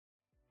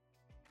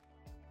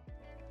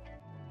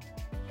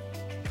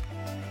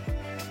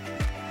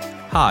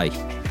Hi,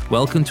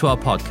 welcome to our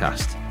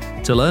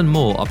podcast. To learn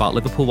more about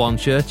Liverpool One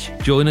Church,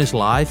 join us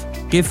live,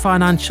 give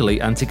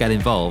financially and to get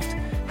involved,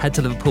 head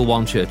to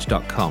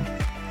liverpoolonechurch.com.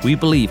 We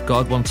believe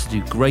God wants to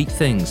do great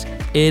things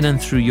in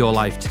and through your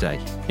life today.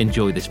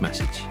 Enjoy this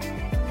message.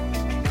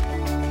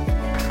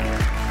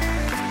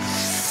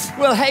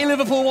 Well, hey,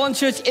 Liverpool One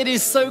Church, it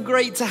is so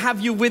great to have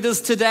you with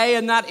us today,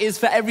 and that is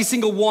for every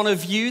single one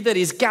of you that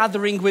is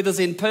gathering with us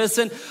in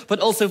person,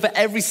 but also for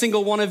every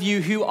single one of you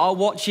who are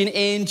watching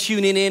in,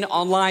 tuning in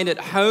online at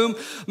home.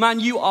 Man,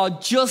 you are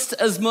just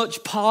as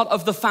much part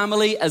of the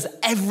family as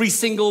every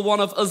single one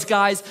of us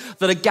guys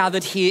that are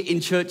gathered here in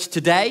church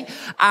today.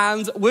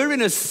 And we're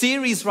in a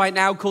series right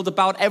now called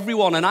About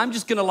Everyone, and I'm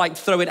just gonna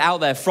throw it out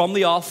there from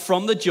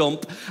the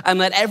jump, and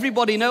let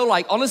everybody know,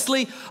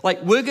 honestly,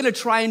 we're gonna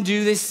try and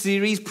do this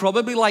series probably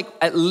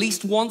at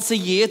least once a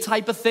year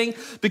type of thing,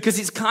 because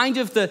it's kind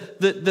of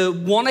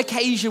the one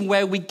occasion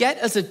where we get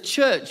as a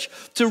church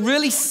to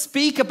really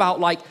speak about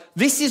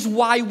this is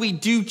why we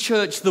do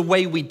church the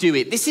way we do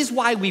it. This is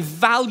why we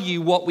value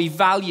what we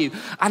value.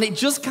 And it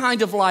just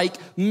kind of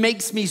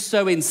makes me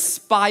so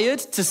inspired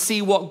to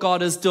see what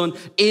God has done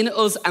in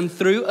us and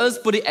through us.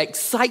 But it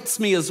excites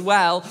me as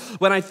well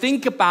when I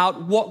think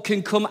about what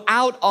can come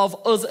out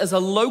of us as a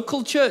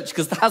local church,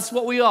 because that's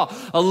what we are,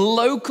 a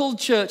local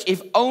church,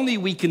 if only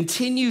we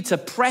continue to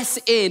press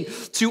in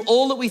to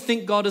all that we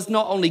think God has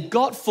not only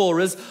got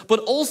for us, but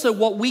also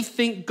what we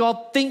think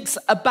God thinks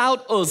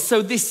about us.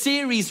 So this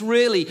series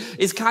really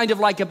is kind of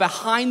like a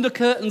behind the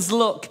curtains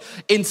look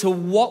into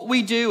what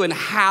we do and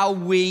how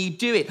we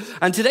do it.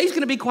 And today's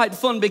going to be quite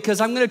fun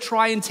because I'm going to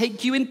try and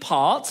take you in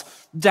part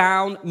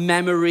down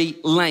memory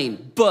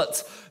lane.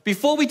 But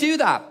before we do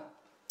that,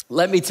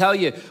 let me tell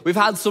you, we've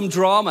had some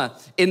drama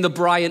in the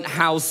Bryant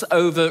house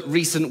over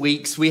recent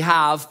weeks. We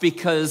have,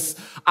 because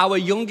our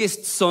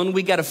youngest son,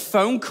 we get a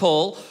phone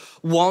call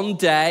one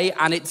day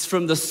and it's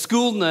from the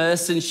school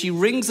nurse, and she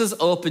rings us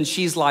up and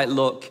she's like,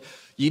 look,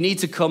 you need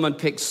to come and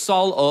pick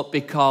Sol up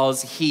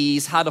because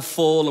he's had a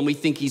fall and we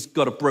think he's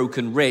got a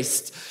broken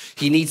wrist.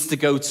 He needs to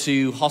go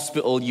to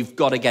hospital. You've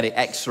got to get it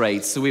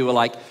x-rayed. So we were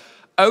like,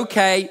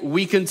 okay,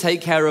 we can take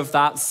care of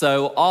that.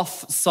 So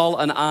off Sol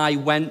and I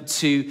went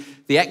to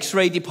the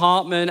x-ray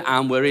department,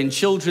 and we're in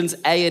children's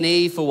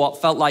A&E for what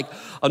felt like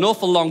an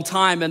awful long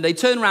time. And they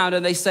turn around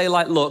and they say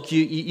look,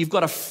 you've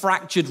got a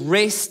fractured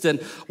wrist.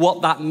 And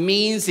what that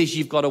means is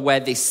you've got to wear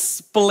this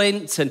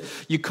splint and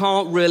you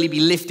can't really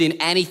be lifting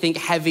anything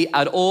heavy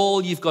at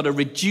all. You've got to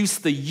reduce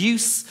the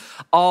use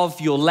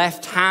of your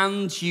left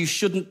hand. You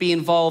shouldn't be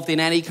involved in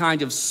any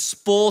kind of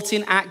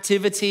sporting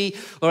activity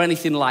or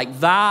anything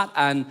like that.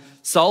 And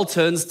Sol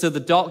turns to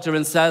the doctor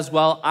and says,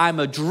 well, I'm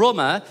a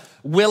drummer.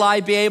 Will I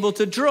be able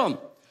to drum?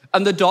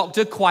 And the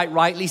doctor quite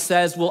rightly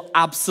says, well,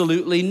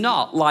 absolutely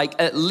not.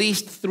 At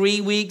least 3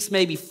 weeks,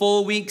 maybe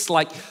 4 weeks.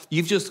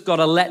 You've just got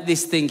to let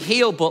this thing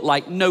heal. But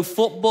no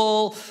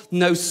football,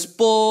 no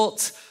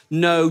sport,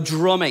 no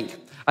drumming.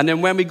 And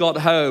then when we got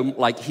home,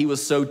 he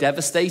was so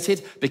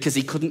devastated because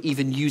he couldn't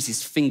even use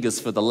his fingers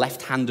for the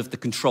left hand of the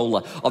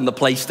controller on the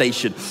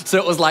PlayStation. So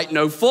it was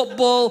no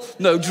football,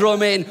 no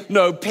drumming,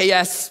 no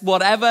PS,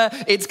 whatever.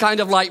 It's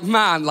kind of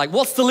man,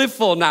 what's to live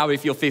for now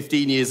if you're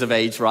 15 years of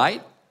age,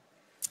 right?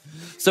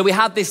 So we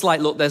had this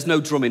look, there's no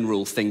drumming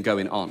rule thing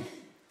going on.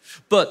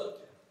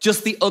 But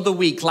just the other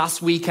week,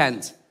 last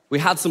weekend, we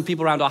had some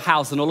people around our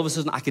house, and all of a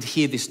sudden I could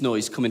hear this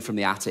noise coming from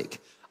the attic.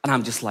 And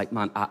I'm just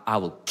man, I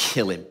will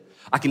kill him.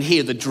 I can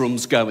hear the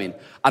drums going.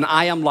 And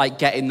I am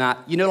getting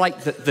that,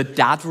 the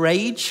dad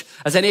rage.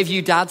 Has any of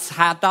you dads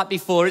had that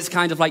before? It's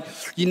kind of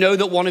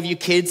that one of your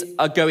kids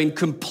are going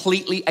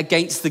completely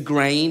against the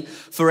grain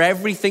for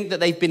everything that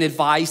they've been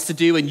advised to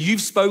do. And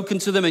you've spoken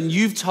to them and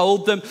you've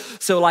told them.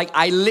 So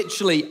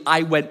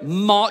I went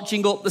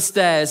marching up the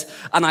stairs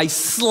and I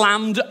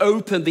slammed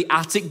open the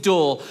attic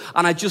door.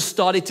 And I just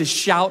started to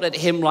shout at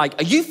him are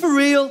you for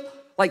real?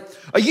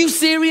 Are you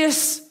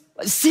serious?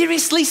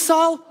 Seriously,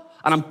 Sol?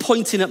 And I'm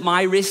pointing at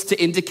my wrist to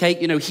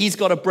indicate, he's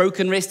got a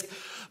broken wrist.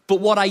 But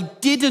what I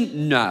didn't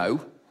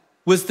know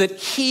was that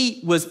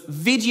he was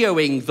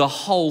videoing the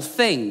whole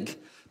thing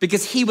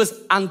because he was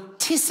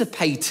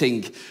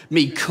anticipating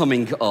me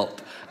coming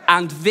up.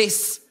 And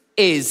this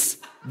is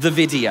the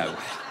video.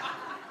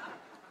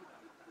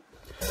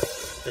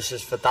 This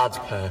is for Dad's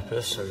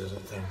purpose, so he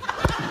doesn't think.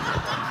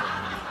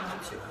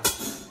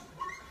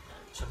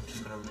 So I'm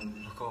just going to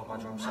record my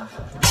drum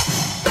session.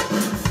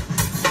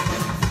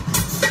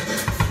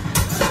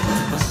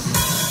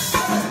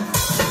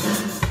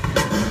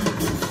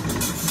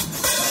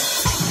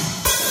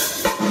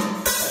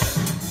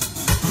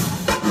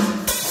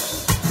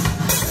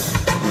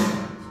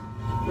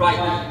 Right,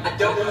 I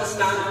don't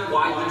understand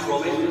why you're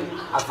drumming.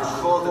 I've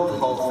recorded the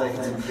whole thing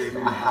to prove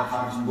I have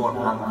used one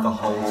hand the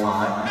whole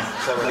time.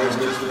 So it is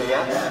just me,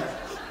 yeah?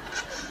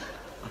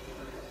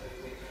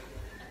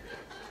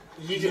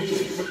 You've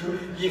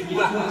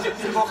got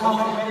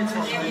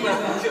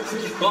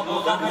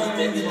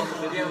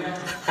video.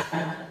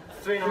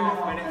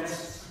 3.5 minutes.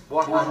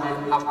 One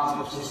hand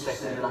absolutely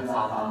sticking in the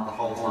left hand the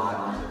whole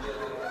time.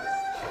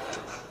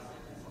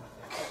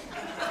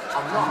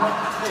 I'm not.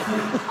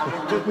 I'm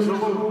a good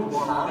drummer with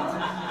one hand.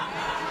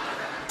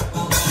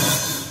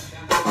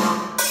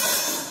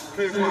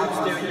 Prove what I was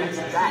doing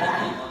yesterday.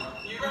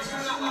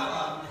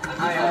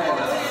 I am.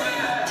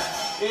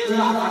 Here's that.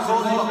 I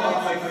told you not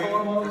to make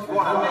fun. It's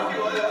one hand.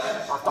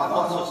 I've done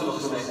lots of other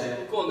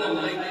stuff. Go on then,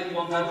 mate.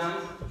 One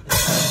hand.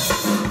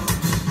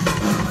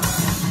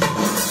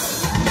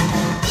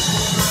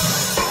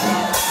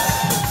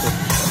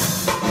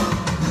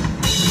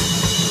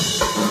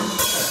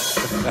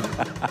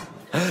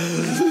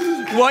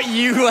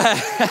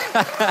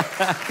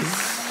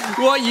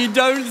 What you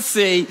don't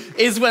see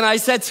is when I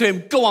said to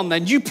him, go on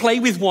then, you play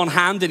with one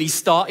hand, and he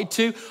started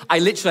to, I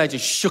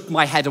just shook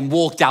my head and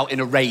walked out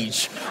in a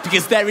rage,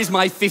 because there is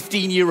my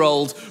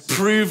 15-year-old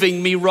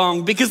proving me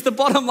wrong. Because the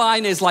bottom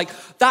line is, like,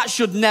 that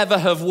should never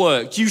have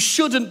worked. You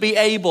shouldn't be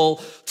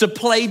able to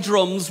play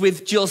drums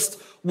with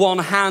just one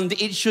hand.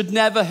 It should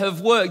never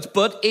have worked,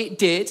 but it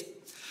did.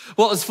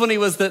 What was funny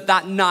was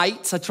that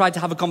night, I tried to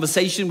have a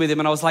conversation with him,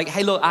 and I was like,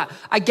 hey, look,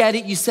 I get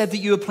it. You said that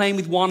you were playing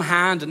with one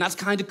hand, and that's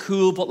kind of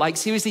cool, but like,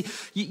 seriously,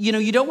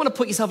 you don't want to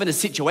put yourself in a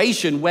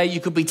situation where you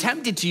could be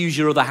tempted to use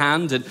your other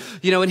hand. And,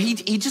 and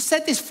he just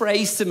said this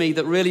phrase to me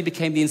that really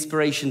became the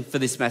inspiration for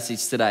this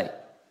message today.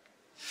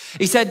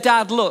 He said,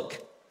 Dad, look,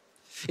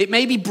 it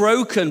may be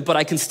broken, but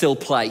I can still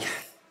play.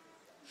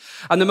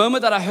 And the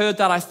moment that I heard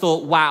that, I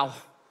thought, wow.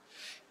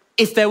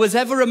 If there was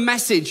ever a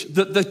message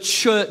that the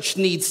church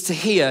needs to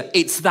hear,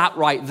 it's that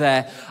right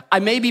there. I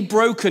may be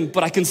broken,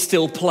 but I can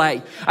still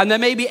play. And there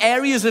may be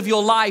areas of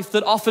your life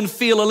that often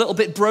feel a little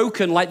bit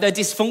broken, like they're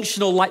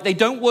dysfunctional, like they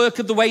don't work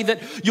the way that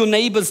your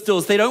neighbors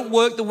does. They don't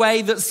work the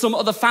way that some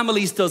other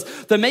families does.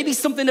 There may be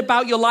something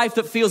about your life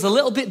that feels a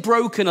little bit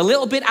broken, a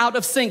little bit out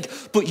of sync,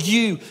 but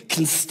you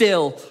can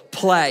still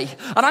play.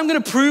 And I'm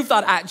going to prove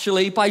that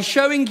actually by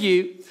showing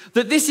you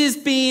that this has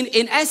been,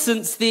 in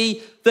essence,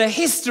 the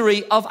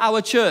history of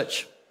our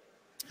church.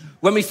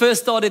 When we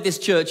first started this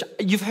church,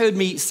 you've heard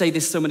me say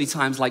this so many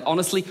times, like,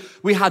 honestly,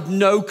 we had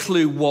no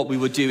clue what we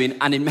were doing.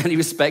 And in many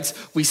respects,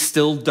 we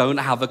still don't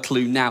have a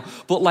clue now.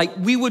 But like,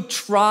 we would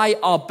try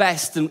our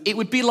best, and it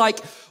would be like,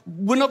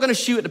 we're not going to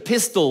shoot at the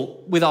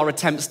pistol with our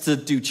attempts to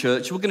do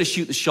church. We're going to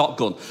shoot the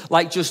shotgun.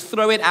 Like, just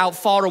throw it out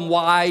far and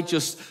wide,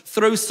 just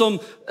throw some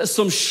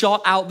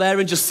shot out there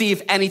and just see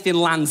if anything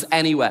lands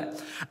anywhere.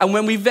 And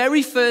when we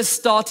very first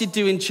started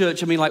doing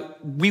church, I mean, like,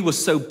 we were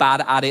so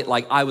bad at it.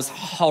 Like, I was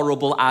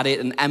horrible at it,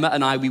 and Emma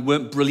and I, we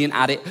weren't brilliant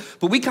at it.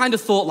 But we kind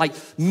of thought, like,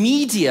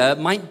 media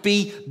might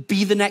be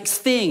the next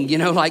thing.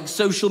 Like,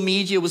 social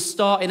media was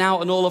starting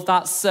out and all of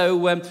that.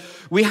 So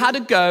we had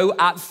a go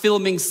at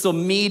filming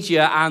some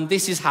media, and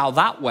this is how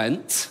that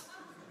went.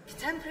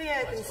 Contemporary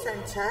Urban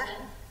Centre.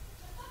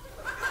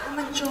 Come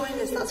and join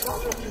us, that's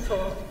what I'm looking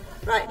for.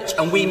 Right.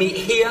 And we meet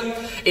here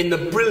in the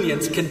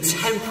brilliant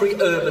Contemporary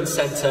Urban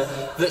Centre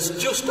that's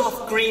just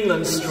off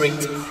Greenland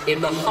Street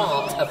in the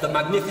heart of the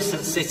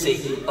magnificent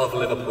city of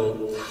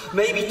Liverpool.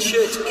 Maybe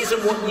church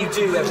isn't what you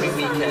do every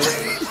weekend.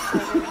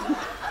 Can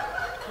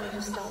we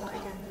just start that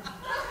again?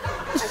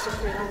 I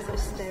just realised I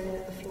was staring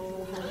at the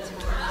floor the whole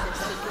time.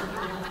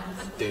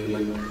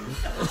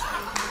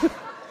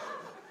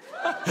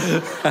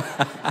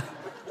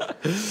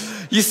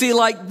 You see,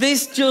 like,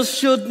 this just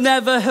should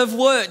never have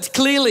worked.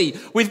 Clearly,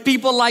 with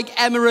people like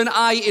Emma and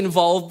I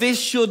involved, this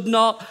should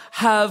not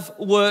have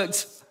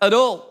worked at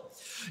all.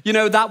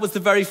 That was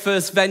the very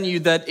first venue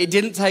that it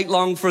didn't take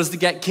long for us to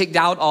get kicked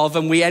out of,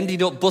 and we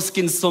ended up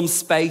busking some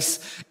space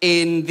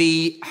in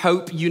the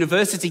Hope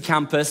University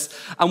campus.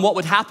 And what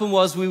would happen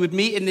was we would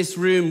meet in this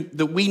room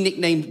that we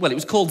nicknamed, well, it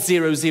was called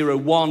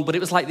 001, but it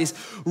was like this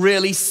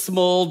really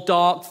small,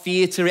 dark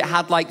theater. It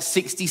had like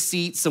 60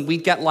 seats, and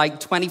we'd get like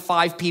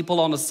 25 people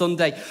on a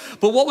Sunday.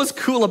 But what was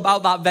cool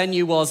about that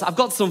venue was, I've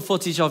got some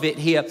footage of it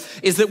here,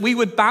 is that we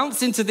would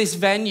bounce into this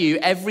venue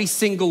every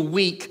single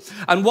week.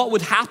 And what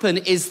would happen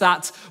is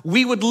that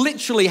we would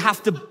literally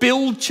have to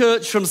build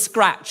church from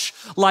scratch.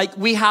 Like,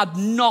 we had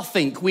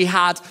nothing. We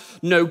had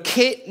no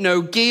kit,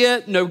 no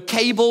gear, no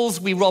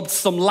cables. We robbed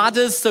some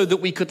ladders so that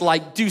we could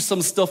like do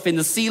some stuff in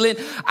the ceiling.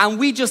 And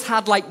we just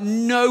had like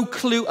no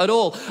clue at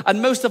all.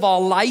 And most of our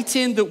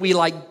lighting that we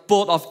like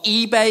bought off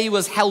eBay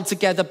was held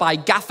together by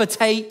gaffer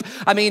tape.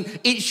 I mean,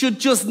 it should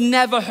just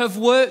never have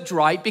worked,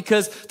 right?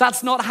 Because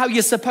that's not how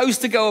you're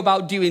supposed to go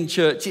about doing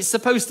church. It's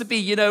supposed to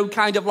be,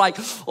 kind of like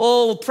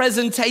all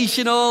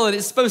presentational, and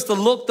it's supposed to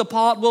look the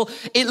part. Well,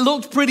 it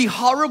looked pretty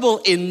horrible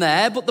in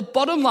there, but the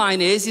bottom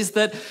line is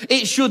that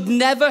it should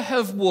never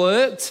have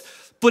worked,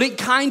 but it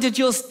kind of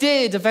just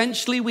did.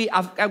 Eventually, we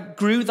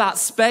outgrew that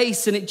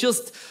space, and it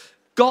just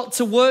got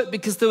to work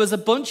because there was a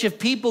bunch of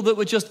people that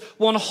were just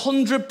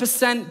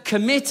 100%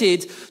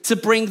 committed to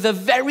bring the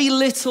very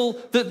little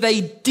that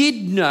they did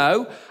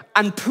know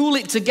and pool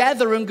it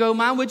together and go,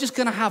 man, we're just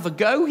going to have a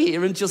go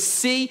here and just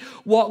see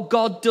what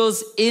God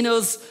does in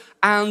us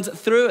and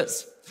through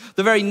us.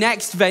 The very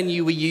next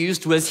venue we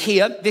used was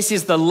here. This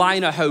is the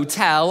Liner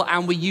Hotel,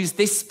 and we used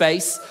this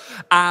space.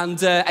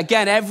 And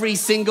again, every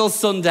single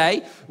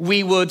Sunday,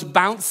 we would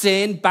bounce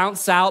in,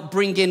 bounce out,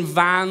 bring in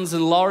vans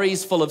and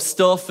lorries full of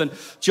stuff. And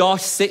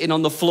Josh sitting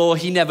on the floor,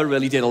 he never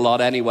really did a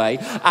lot anyway.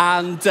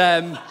 And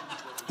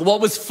what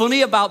was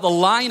funny about the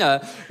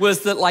Liner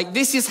was that, like,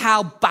 this is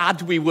how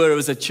bad we were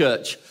as a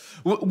church.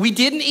 We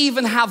didn't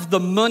even have the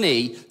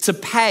money to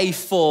pay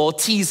for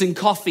teas and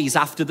coffees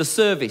after the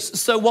service.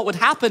 So what would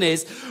happen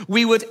is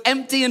we would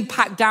empty and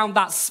pack down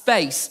that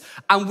space,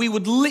 and we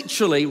would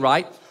literally,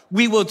 right,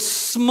 we would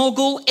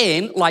smuggle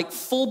in, like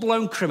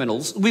full-blown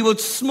criminals, we would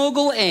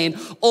smuggle in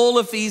all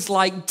of these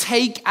like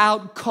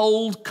take-out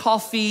cold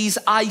coffees,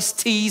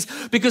 iced teas,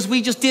 because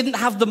we just didn't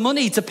have the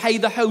money to pay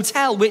the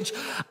hotel, which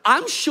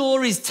I'm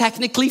sure is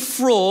technically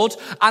fraud,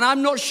 and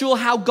I'm not sure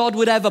how God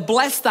would ever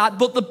bless that,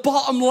 but the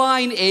bottom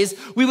line is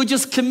we were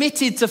just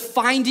committed to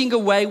finding a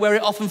way where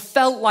it often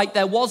felt like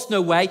there was no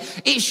way.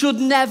 It should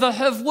never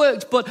have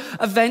worked, but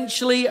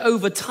eventually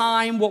over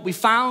time, what we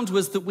found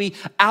was that we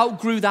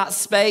outgrew that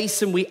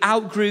space and we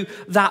outgrew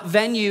that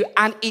venue,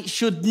 and it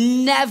should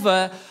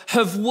never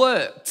have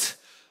worked,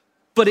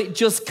 but it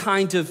just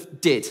kind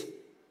of did.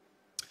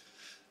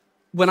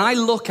 When I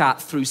look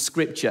at, through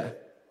scripture,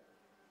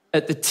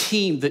 at the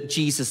team that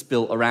Jesus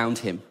built around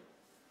him,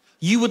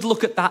 you would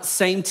look at that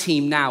same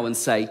team now and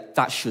say,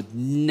 that should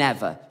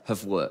never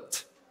have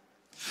worked.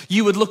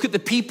 You would look at the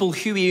people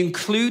who he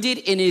included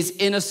in his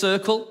inner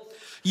circle.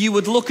 You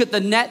would look at the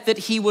net that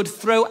he would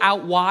throw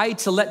out wide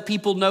to let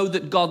people know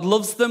that God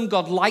loves them,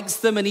 God likes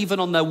them, and even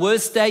on their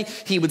worst day,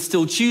 he would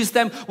still choose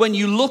them. When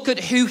you look at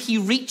who he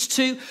reached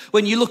to,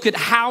 when you look at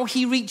how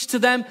he reached to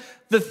them,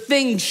 the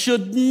thing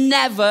should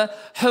never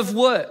have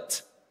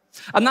worked.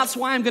 And that's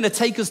why I'm going to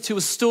take us to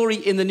a story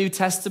in the New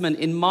Testament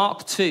in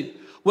Mark 2,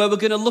 where we're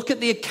going to look at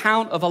the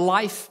account of a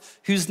life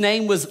whose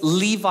name was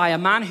Levi, a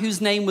man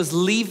whose name was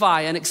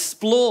Levi, and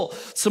explore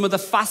some of the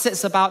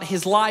facets about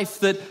his life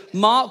that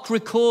Mark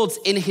records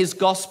in his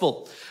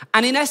gospel.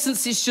 And in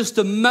essence, it's just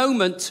a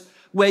moment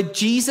where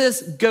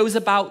Jesus goes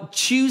about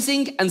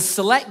choosing and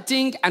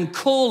selecting and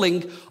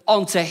calling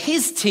onto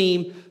his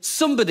team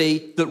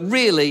somebody that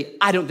really,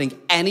 I don't think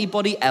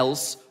anybody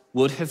else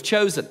would have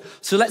chosen.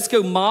 So let's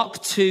go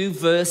Mark 2,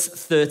 verse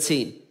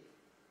 13.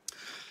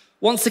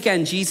 Once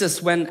again, Jesus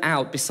went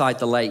out beside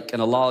the lake,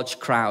 and a large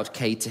crowd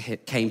came to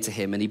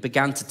him, and he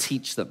began to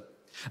teach them.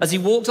 As he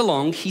walked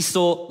along, he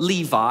saw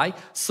Levi,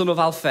 son of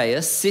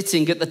Alphaeus,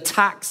 sitting at the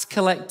tax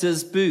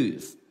collector's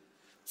booth.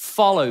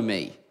 "Follow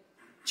me,"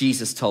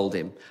 Jesus told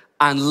him.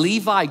 And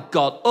Levi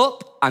got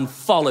up and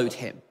followed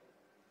him.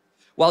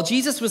 While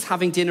Jesus was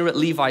having dinner at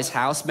Levi's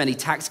house, many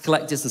tax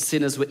collectors and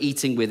sinners were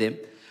eating with him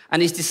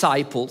and his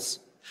disciples,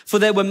 for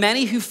there were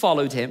many who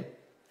followed him.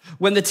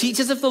 When the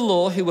teachers of the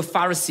law, who were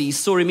Pharisees,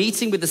 saw him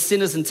eating with the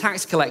sinners and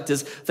tax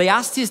collectors, they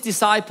asked his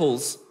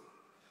disciples,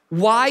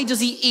 "Why does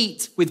he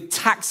eat with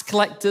tax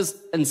collectors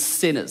and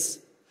sinners?"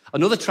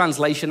 Another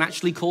translation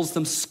actually calls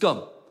them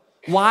scum.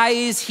 Why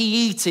is he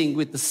eating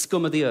with the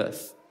scum of the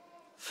earth?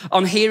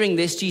 On hearing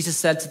this, Jesus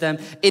said to them,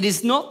 "It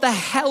is not the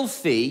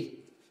healthy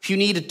who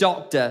need a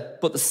doctor,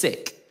 but the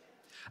sick.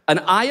 And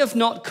I have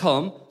not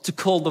come to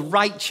call the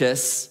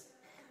righteous,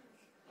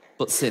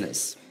 but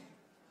sinners."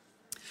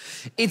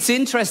 It's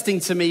interesting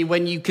to me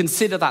when you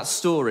consider that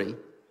story,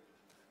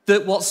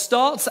 that what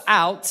starts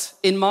out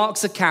in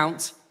Mark's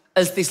account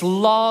as this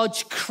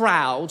large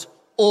crowd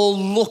all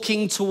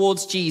looking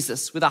towards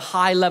Jesus with a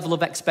high level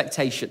of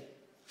expectation.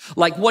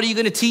 Like, what are you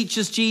going to teach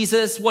us,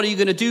 Jesus? What are you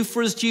going to do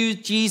for us,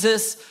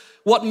 Jesus?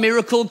 What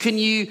miracle can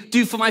you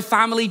do for my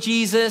family,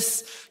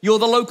 Jesus? You're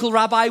the local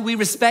rabbi. We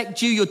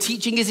respect you. Your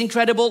teaching is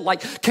incredible.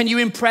 Like, can you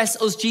impress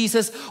us,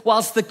 Jesus?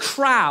 Whilst the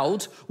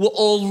crowd were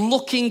all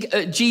looking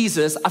at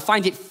Jesus, I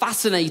find it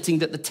fascinating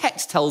that the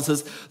text tells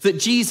us that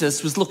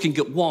Jesus was looking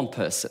at one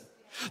person.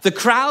 The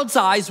crowd's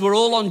eyes were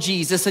all on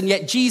Jesus, and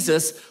yet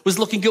Jesus was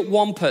looking at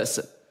one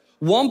person.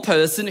 One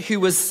person who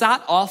was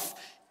sat off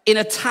in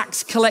a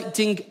tax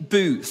collecting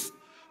booth,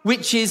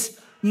 which is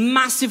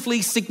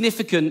massively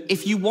significant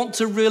if you want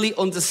to really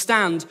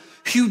understand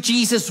who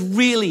Jesus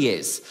really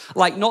is.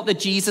 Like, not the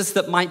Jesus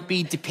that might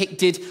be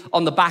depicted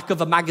on the back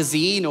of a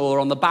magazine or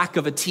on the back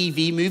of a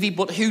TV movie,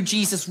 but who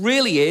Jesus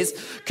really is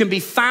can be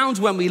found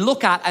when we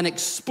look at and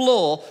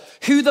explore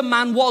who the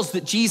man was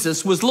that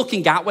Jesus was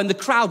looking at when the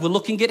crowd were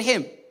looking at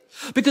him.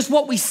 Because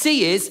what we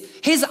see is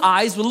his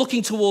eyes were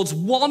looking towards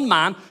one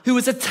man who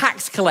was a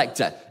tax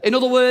collector. In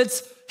other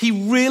words, he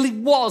really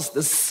was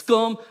the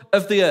scum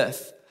of the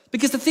earth.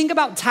 Because the thing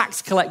about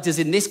tax collectors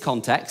in this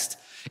context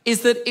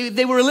is that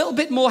they were a little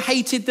bit more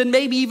hated than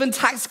maybe even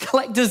tax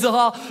collectors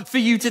are for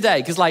you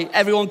today. Because like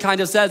everyone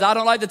kind of says, I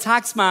don't like the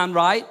tax man,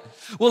 right?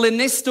 Well, in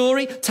this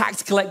story,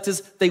 tax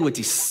collectors, they were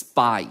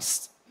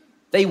despised.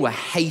 They were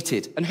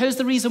hated. And here's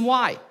the reason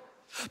why.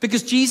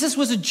 Because Jesus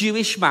was a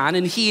Jewish man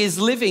and he is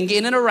living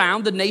in and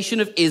around the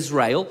nation of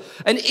Israel.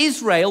 And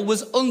Israel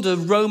was under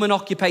Roman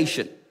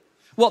occupation.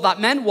 What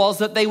that meant was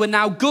that they were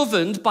now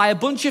governed by a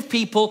bunch of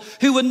people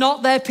who were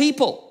not their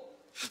people.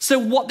 So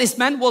what this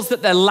meant was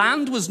that their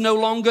land was no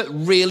longer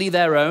really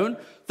their own.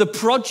 The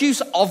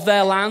produce of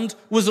their land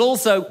was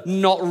also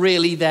not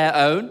really their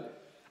own.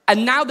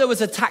 And now there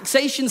was a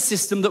taxation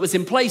system that was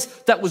in place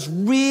that was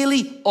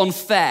really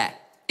unfair.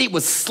 It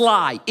was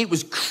sly, it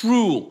was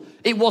cruel,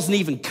 it wasn't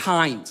even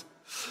kind.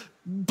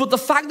 But the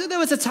fact that there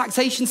was a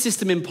taxation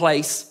system in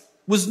place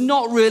was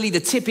not really the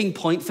tipping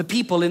point for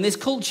people in this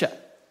culture.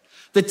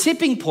 The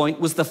tipping point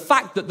was the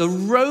fact that the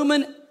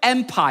Roman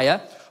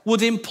Empire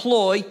would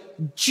employ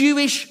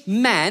Jewish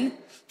men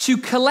to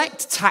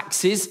collect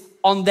taxes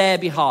on their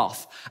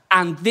behalf.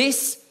 And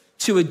this,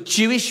 to a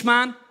Jewish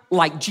man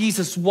like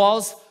Jesus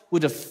was,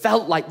 would have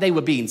felt like they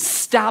were being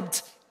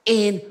stabbed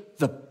in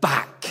the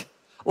back.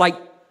 Like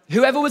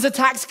whoever was a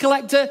tax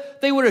collector,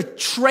 they were a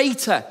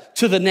traitor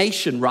to the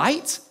nation,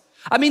 right?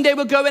 I mean, they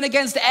were going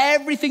against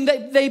everything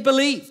that they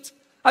believed.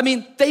 I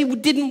mean, they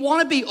didn't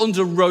want to be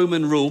under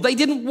Roman rule. They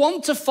didn't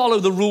want to follow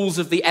the rules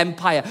of the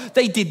empire.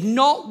 They did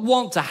not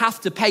want to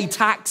have to pay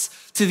tax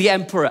to the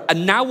emperor.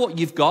 And now what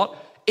you've got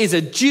is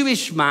a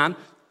Jewish man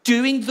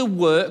doing the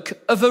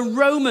work of a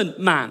Roman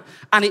man.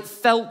 And it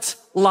felt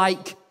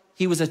like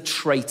he was a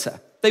traitor.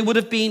 They would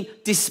have been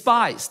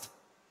despised.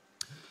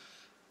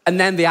 And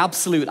then the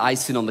absolute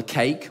icing on the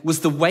cake was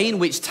the way in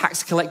which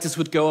tax collectors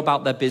would go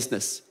about their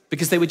business,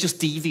 because they were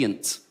just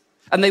deviant.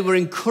 And they were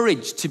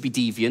encouraged to be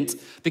deviant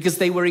because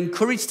they were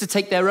encouraged to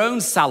take their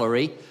own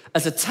salary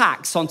as a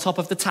tax on top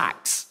of the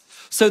tax.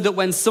 So that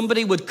when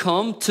somebody would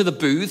come to the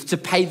booth to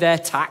pay their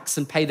tax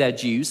and pay their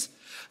dues,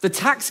 the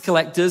tax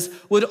collectors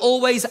would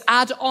always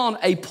add on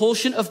a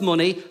portion of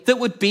money that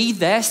would be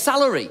their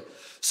salary.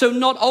 So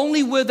not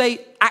only were they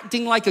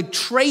acting like a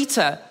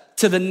traitor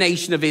to the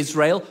nation of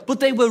Israel, but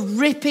they were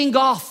ripping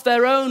off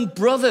their own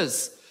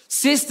brothers,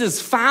 sisters,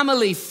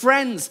 family,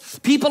 friends,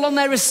 people on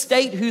their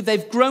estate who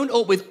they've grown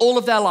up with all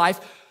of their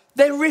life.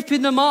 They're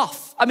ripping them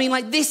off. I mean,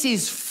 like, this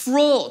is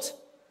fraud.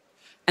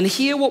 And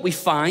here what we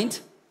find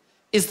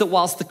is that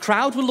whilst the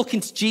crowd were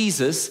looking to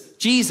Jesus,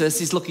 Jesus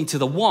is looking to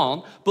the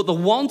one, but the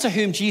one to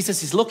whom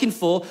Jesus is looking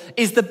for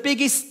is the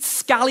biggest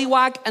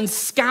scallywag and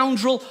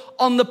scoundrel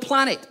on the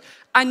planet.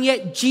 And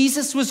yet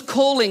Jesus was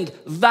calling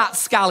that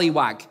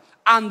scallywag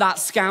and that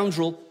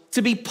scoundrel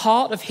to be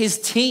part of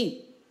his team.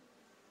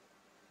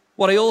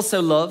 What I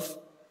also love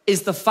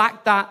is the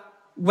fact that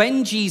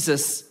when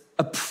Jesus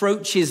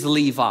approaches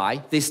Levi,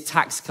 this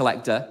tax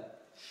collector,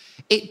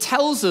 it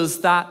tells us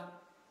that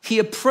he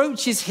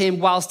approaches him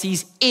whilst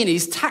he's in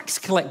his tax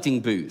collecting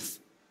booth.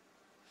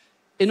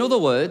 In other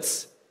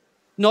words,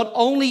 not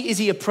only is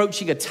he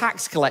approaching a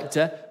tax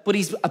collector, but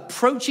he's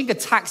approaching a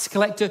tax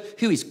collector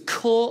who is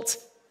caught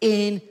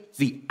in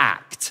the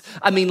act.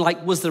 I mean,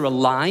 like, was there a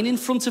line in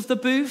front of the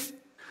booth?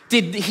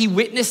 Did he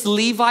witness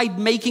Levi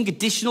making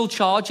additional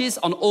charges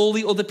on all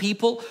the other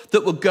people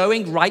that were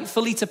going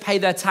rightfully to pay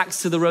their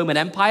tax to the Roman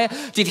Empire?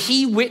 Did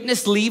he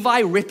witness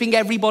Levi ripping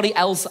everybody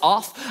else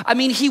off? I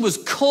mean, he was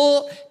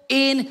caught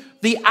in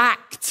the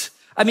act.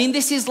 I mean,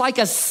 this is like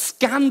a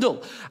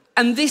scandal.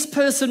 And this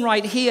person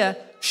right here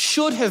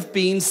should have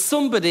been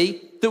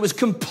somebody that was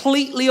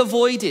completely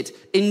avoided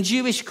in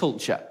Jewish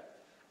culture.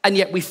 And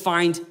yet we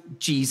find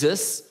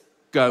Jesus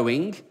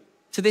going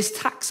to this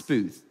tax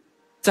booth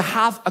to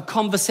have a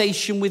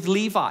conversation with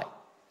Levi.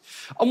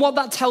 And what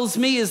that tells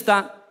me is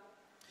that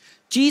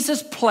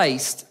Jesus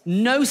placed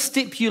no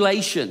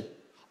stipulation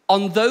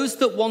on those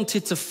that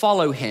wanted to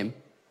follow him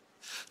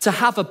to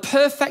have a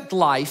perfect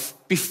life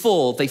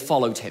before they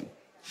followed him.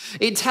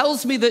 It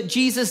tells me that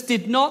Jesus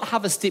did not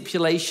have a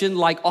stipulation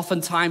like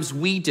oftentimes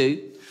we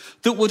do,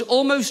 that would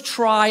almost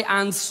try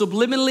and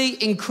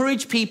subliminally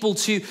encourage people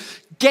to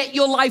get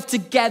your life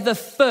together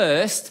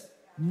first,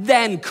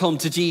 then come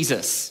to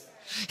Jesus.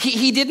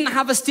 He didn't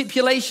have a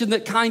stipulation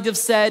that kind of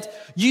said,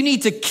 you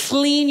need to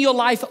clean your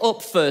life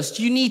up first.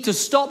 You need to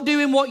stop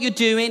doing what you're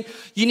doing.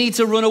 You need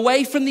to run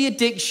away from the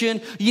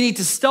addiction. You need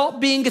to stop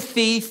being a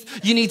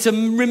thief. You need to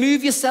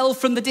remove yourself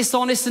from the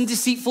dishonest and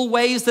deceitful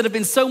ways that have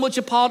been so much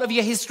a part of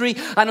your history.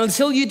 And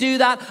until you do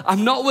that,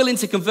 I'm not willing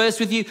to converse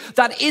with you.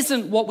 That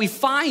isn't what we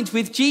find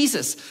with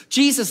Jesus.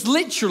 Jesus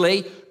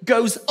literally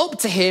goes up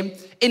to him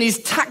in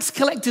his tax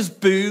collector's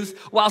booth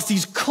whilst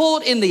he's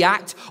caught in the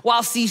act,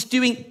 whilst he's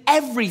doing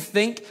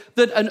everything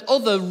that an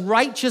other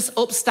righteous,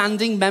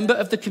 upstanding member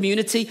of the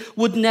community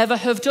would never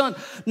have done.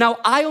 Now,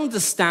 I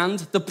understand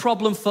the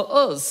problem for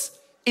us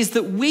is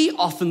that we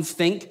often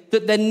think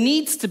that there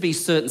needs to be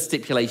certain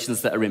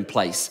stipulations that are in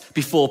place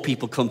before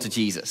people come to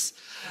Jesus.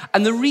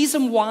 And the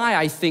reason why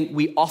I think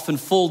we often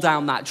fall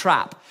down that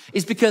trap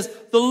is because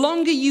the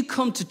longer you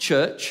come to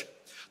church,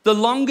 the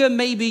longer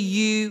maybe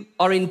you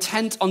are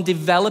intent on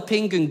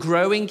developing and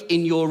growing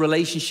in your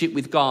relationship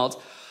with God,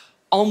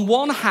 on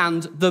one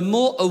hand, the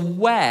more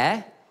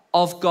aware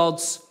of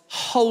God's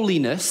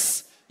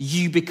holiness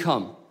you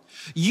become.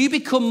 You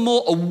become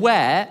more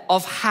aware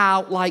of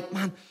how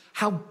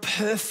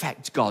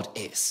perfect God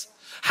is,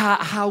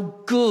 how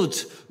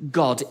good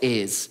God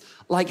is,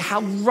 like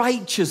how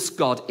righteous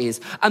God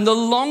is. And the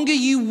longer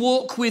you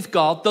walk with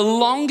God, the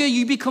longer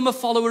you become a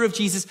follower of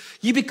Jesus,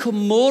 you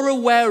become more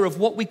aware of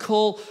what we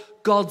call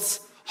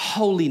God's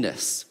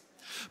holiness.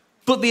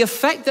 But the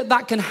effect that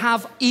that can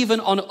have even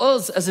on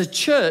us as a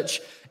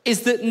church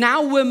is that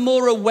now we're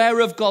more aware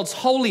of God's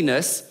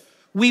holiness,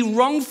 we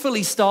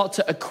wrongfully start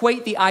to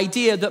equate the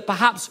idea that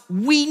perhaps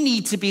we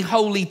need to be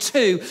holy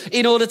too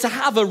in order to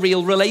have a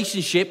real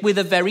relationship with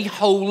a very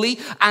holy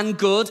and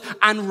good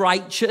and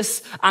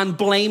righteous and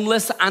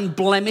blameless and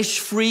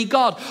blemish-free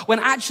God. When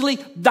actually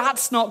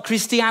that's not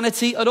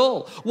Christianity at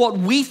all. What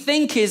we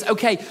think is,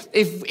 okay,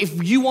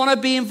 if you want to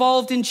be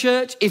involved in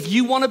church, if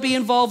you want to be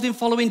involved in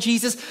following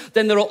Jesus,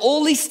 then there are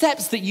all these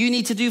steps that you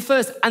need to do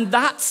first. And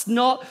that's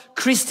not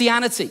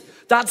Christianity.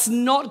 That's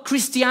not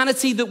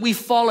Christianity that we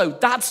follow.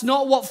 That's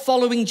not what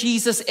following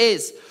Jesus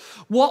is.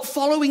 What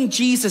following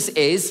Jesus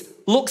is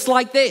looks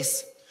like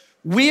this.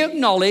 We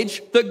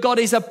acknowledge that God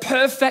is a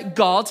perfect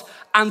God,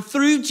 and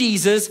through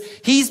Jesus,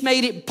 he's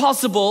made it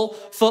possible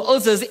for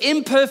us as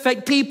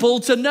imperfect people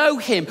to know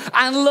him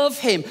and love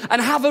him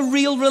and have a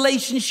real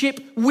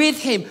relationship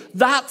with him.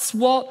 That's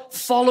what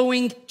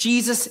following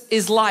Jesus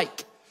is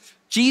like.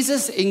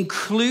 Jesus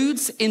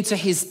includes into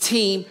his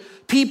team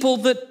people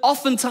that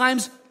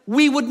oftentimes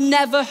we would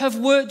never have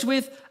worked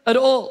with at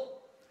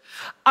all.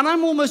 And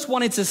I'm almost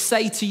wanting to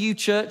say to you,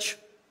 church,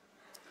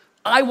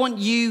 I want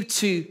you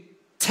to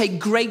take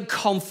great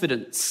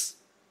confidence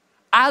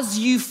as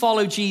you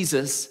follow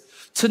Jesus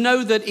to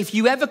know that if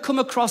you ever come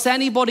across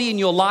anybody in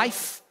your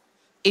life,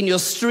 in your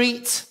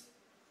street,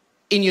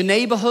 in your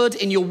neighborhood,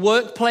 in your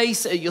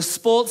workplace, at your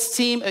sports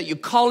team, at your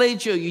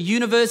college or your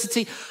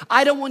university,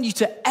 I don't want you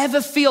to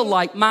ever feel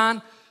like,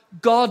 man,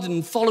 God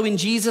and following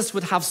Jesus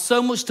would have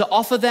so much to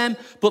offer them,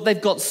 but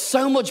they've got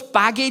so much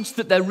baggage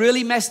that they're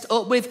really messed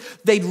up with,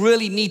 they'd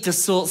really need to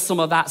sort some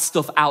of that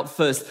stuff out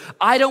first.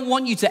 I don't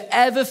want you to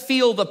ever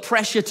feel the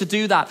pressure to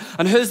do that.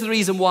 And here's the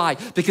reason why,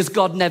 because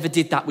God never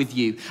did that with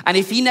you. And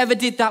if he never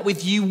did that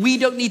with you, we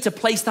don't need to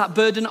place that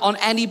burden on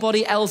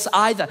anybody else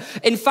either.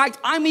 In fact,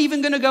 I'm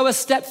even going to go a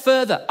step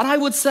further. And I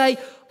would say,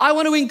 I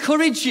want to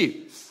encourage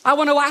you. I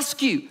want to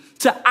ask you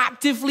to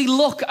actively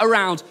look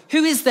around.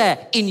 Who is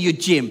there in your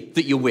gym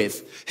that you're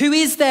with? Who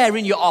is there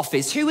in your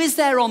office? Who is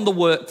there on the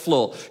work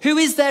floor? Who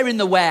is there in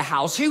the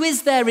warehouse? Who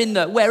is there in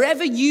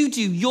wherever you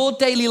do your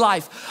daily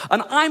life?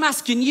 And I'm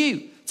asking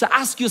you to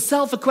ask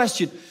yourself a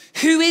question.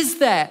 Who is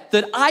there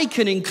that I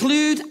can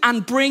include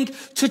and bring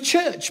to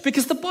church?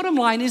 Because the bottom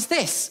line is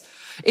this.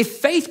 If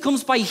faith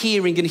comes by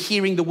hearing and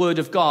hearing the word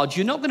of God,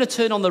 you're not going to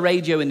turn on the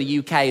radio in the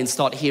UK and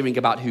start hearing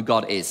about who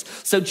God is.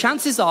 So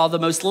chances are the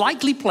most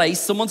likely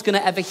place someone's going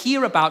to ever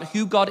hear about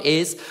who God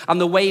is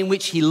and the way in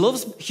which he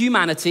loves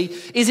humanity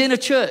is in a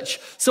church.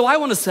 So I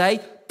want to say,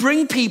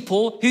 bring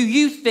people who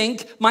you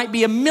think might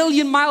be a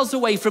million miles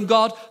away from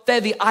God. They're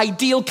the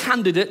ideal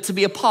candidate to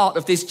be a part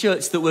of this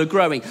church that we're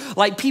growing.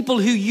 Like people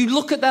who you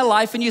look at their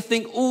life and you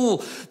think,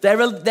 oh,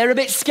 they're a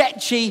bit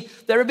sketchy.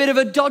 They're a bit of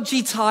a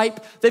dodgy type.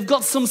 They've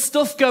got some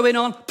stuff going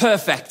on.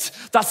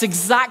 Perfect. That's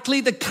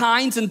exactly the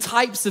kinds and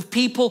types of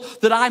people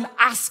that I'm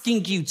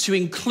asking you to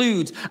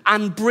include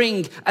and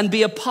bring and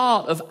be a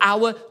part of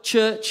our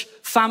church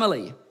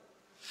family.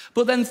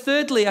 But then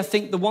thirdly, I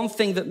think the one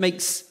thing that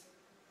makes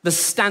the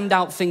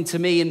standout thing to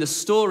me in the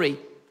story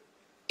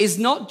is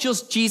not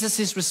just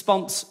Jesus'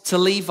 response to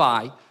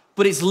Levi,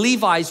 but it's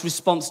Levi's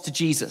response to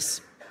Jesus.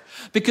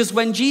 Because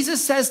when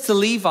Jesus says to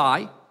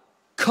Levi,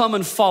 come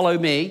and follow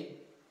me,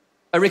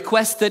 a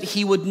request that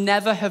he would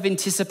never have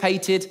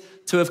anticipated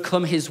to have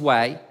come his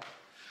way,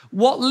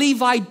 what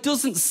Levi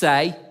doesn't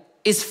say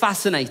is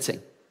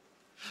fascinating.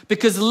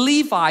 Because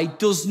Levi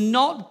does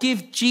not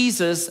give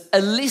Jesus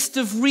a list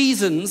of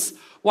reasons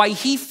why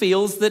he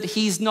feels that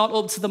he's not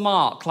up to the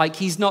mark, like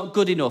he's not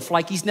good enough,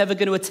 like he's never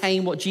going to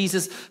attain what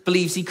Jesus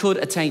believes he could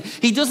attain.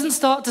 He doesn't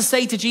start to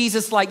say to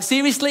Jesus, like,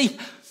 seriously,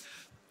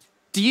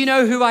 do you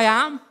know who I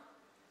am?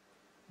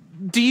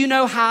 Do you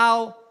know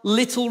how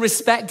little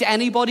respect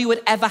anybody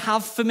would ever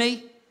have for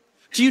me?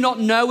 Do you not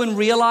know and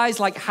realize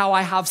like how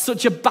I have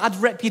such a bad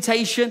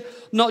reputation,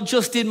 not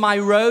just in my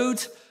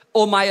road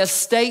or my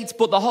estate,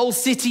 but the whole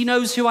city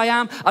knows who I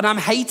am and I'm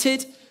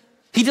hated?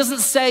 He doesn't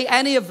say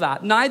any of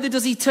that. Neither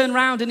does he turn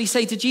around and he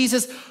say to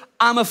Jesus,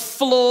 I'm a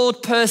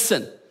flawed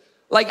person.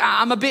 Like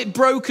I'm a bit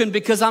broken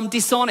because I'm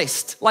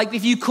dishonest. Like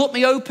if you cut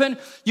me open,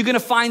 you're going to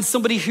find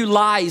somebody who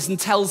lies and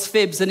tells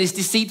fibs and is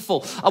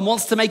deceitful and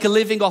wants to make a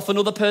living off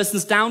another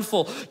person's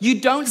downfall.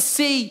 You don't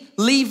see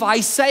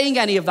Levi saying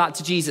any of that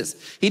to Jesus.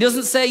 He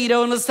doesn't say, you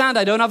don't understand,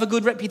 I don't have a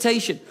good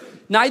reputation.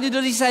 Neither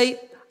does he say,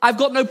 I've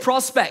got no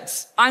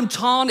prospects. I'm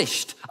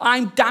tarnished.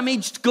 I'm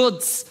damaged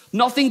goods.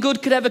 Nothing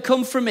good could ever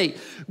come from me.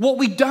 What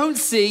we don't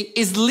see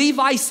is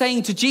Levi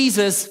saying to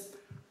Jesus,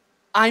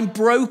 I'm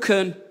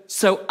broken,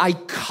 so I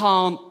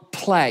can't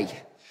play.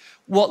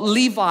 What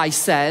Levi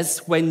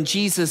says when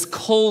Jesus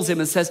calls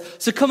him and says,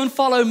 so come and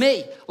follow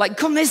me. Like,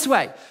 come this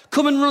way.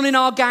 Come and run in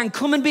our gang.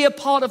 Come and be a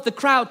part of the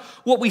crowd.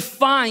 What we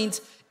find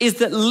is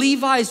that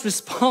Levi's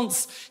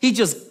response, he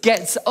just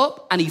gets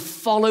up and he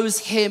follows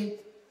him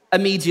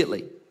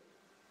immediately.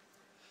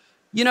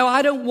 You know,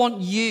 I don't want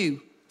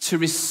you to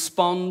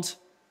respond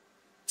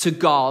to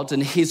God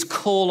and his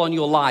call on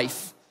your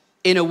life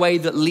in a way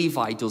that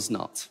Levi does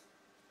not.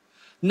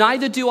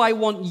 Neither do I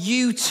want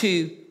you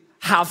to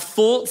have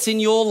thoughts in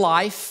your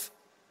life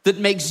that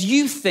makes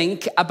you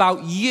think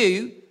about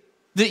you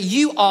that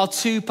you are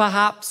too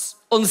perhaps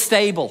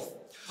unstable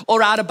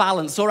or out of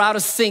balance or out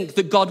of sync,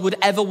 that God would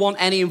ever want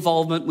any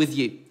involvement with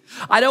you.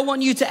 I don't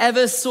want you to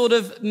ever sort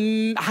of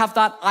have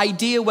that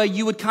idea where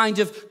you would kind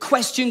of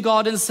question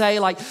God and say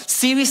like,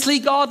 seriously,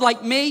 God,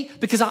 like me?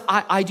 Because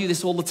I do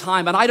this all the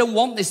time and I don't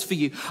want this for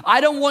you.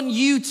 I don't want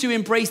you to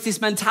embrace this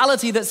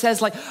mentality that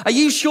says like, are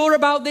you sure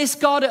about this,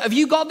 God? Have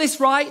you got this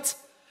right?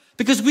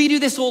 Because we do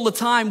this all the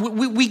time.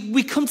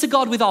 We come to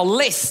God with our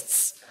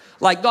lists.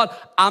 Like, God,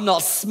 I'm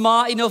not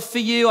smart enough for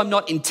you. I'm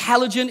not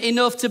intelligent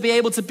enough to be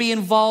able to be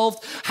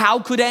involved. How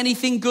could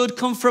anything good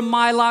come from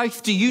my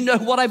life? Do you know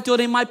what I've done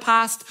in my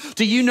past?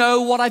 Do you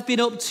know what I've been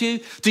up to?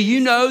 Do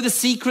you know the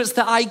secrets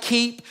that I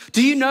keep?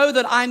 Do you know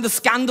that I'm the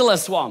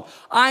scandalous one?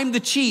 I'm the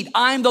cheat.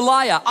 I'm the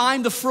liar.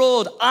 I'm the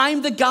fraud.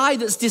 I'm the guy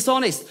that's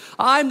dishonest.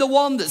 I'm the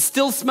one that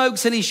still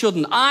smokes and he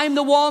shouldn't. I'm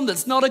the one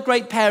that's not a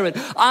great parent.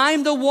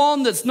 I'm the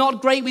one that's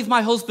not great with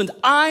my husband.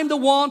 I'm the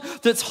one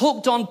that's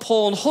hooked on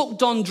porn,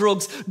 hooked on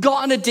drugs,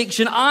 got an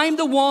addiction. I'm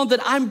the one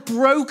that I'm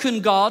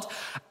broken, God,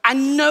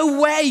 and no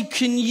way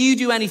can you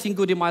do anything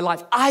good in my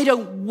life. I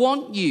don't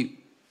want you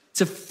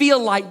to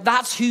feel like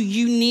that's who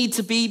you need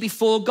to be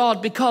before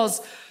God,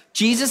 because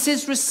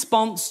Jesus'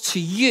 response to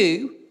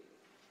you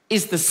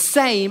is the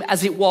same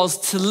as it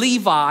was to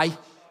Levi,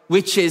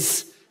 which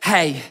is,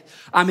 hey,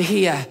 I'm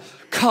here,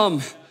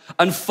 come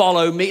and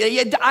follow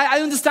me. I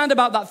understand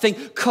about that thing,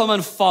 come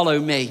and follow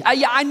me.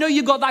 I know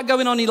you've got that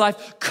going on in your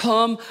life,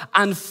 come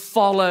and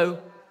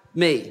follow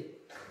me.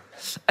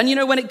 And you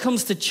know, when it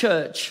comes to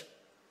church,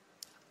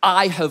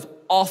 I have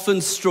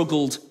often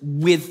struggled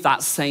with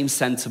that same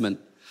sentiment.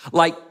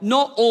 Like,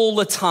 not all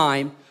the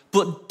time,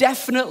 but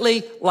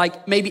definitely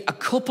like maybe a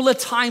couple of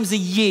times a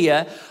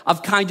year,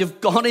 I've kind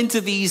of gone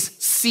into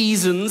these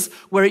seasons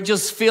where it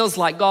just feels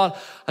like, God,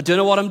 I don't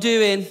know what I'm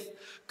doing.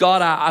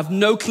 God, I have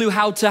no clue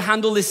how to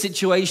handle this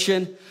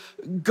situation.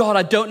 God,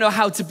 I don't know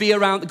how to be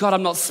around. God,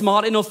 I'm not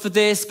smart enough for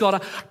this.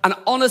 God, and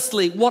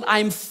honestly, what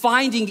I'm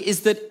finding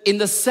is that in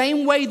the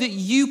same way that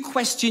you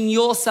question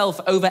yourself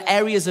over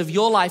areas of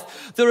your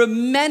life, there are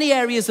many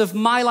areas of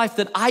my life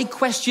that I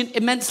question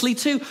immensely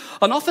too.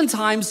 And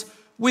oftentimes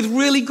with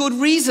really good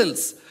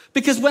reasons.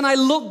 Because when I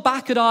look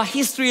back at our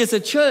history as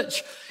a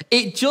church,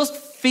 it just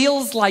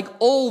feels like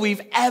all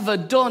we've ever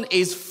done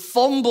is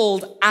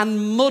fumbled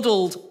and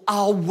muddled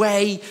our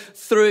way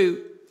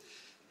through.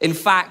 In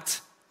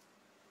fact,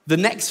 the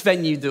next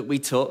venue that we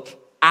took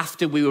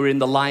after we were in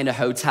the Liner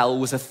Hotel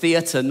was a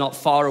theater not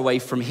far away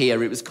from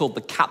here. It was called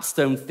the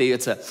Capstone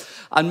Theater.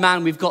 And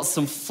man, we've got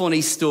some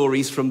funny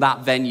stories from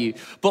that venue.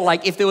 But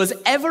like, if there was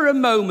ever a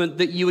moment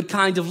that you would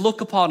kind of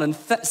look upon and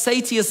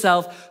say to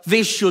yourself,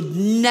 this should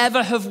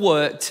never have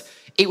worked,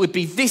 it would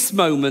be this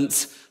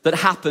moment that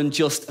happened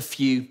just a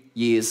few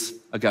years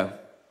ago.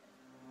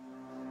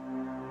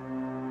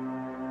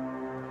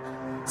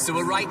 So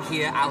we're right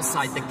here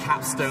outside the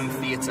Capstone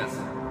Theater,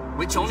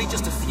 which only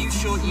just a few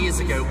short years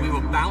ago we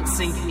were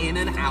bouncing in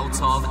and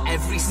out of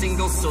every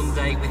single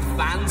Sunday with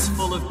vans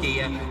full of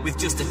gear, with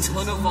just a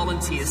ton of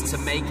volunteers to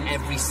make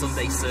every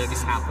Sunday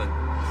service happen.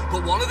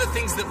 But one of the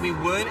things that we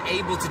weren't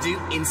able to do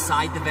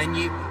inside the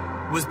venue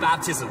was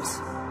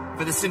baptisms.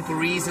 For the simple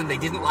reason they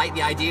didn't like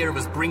the idea of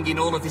us bringing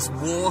all of this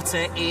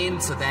water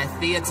into their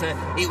theater.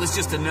 It was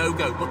just a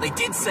no-go. But they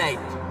did say,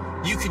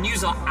 you can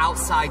use our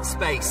outside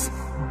space,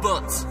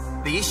 but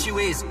the issue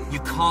is you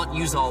can't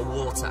use our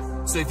water.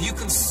 So if you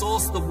can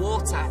source the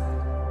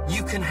water,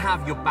 you can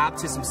have your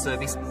baptism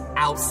service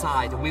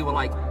outside. And we were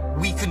like,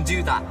 we can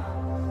do that.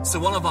 So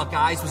one of our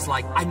guys was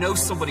like, I know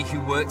somebody who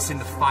works in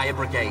the fire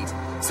brigade.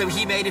 So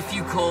he made a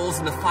few calls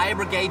and the fire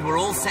brigade were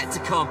all set to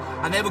come,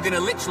 and they were going to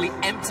literally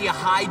empty a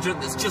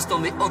hydrant that's just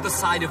on the other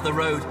side of the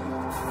road,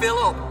 fill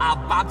up our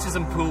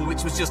baptism pool,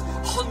 which was just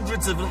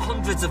hundreds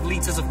of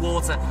liters of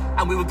water,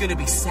 and we were going to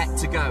be set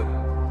to go.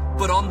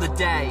 But on the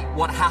day,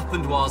 what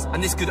happened was,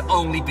 and this could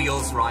only be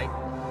us, right?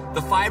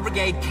 The fire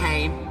brigade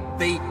came,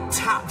 they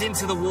tapped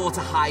into the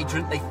water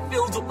hydrant, they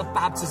filled up the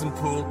baptism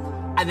pool,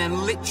 and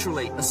then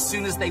literally, as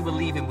soon as they were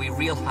leaving, we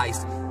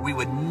realized we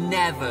were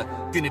never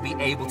going to be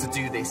able to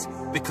do this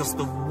because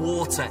the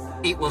water,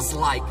 it was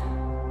like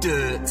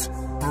dirt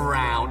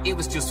brown. It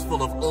was just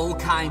full of all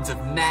kinds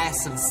of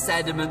mess and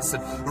sediments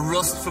and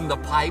rust from the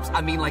pipes. I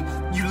mean, like,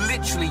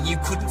 you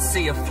couldn't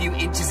see a few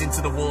inches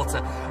into the water.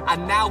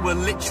 And now we're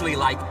literally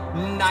like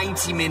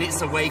 90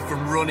 minutes away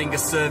from running a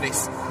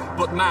service.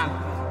 But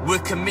man, we're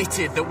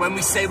committed that when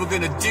we say we're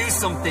going to do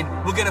something,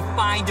 we're going to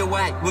find a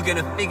way. We're going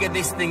to figure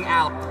this thing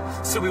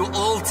out. So we were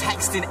all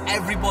texting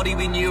everybody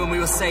we knew, and we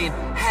were saying,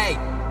 hey,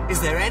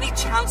 is there any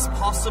chance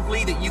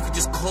possibly that you could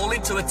just call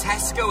into a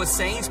Tesco, a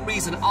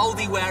Sainsbury's, an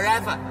Aldi,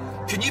 wherever?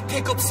 Can you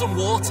pick up some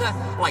water,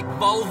 like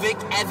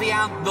Volvic,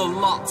 Evian, the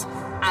lot?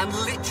 And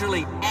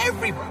literally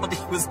everybody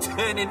was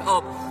turning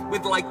up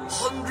with like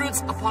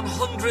hundreds upon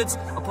hundreds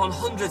upon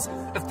hundreds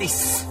of these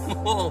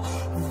small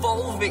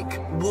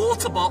Volvic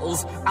water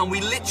bottles. And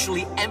we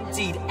literally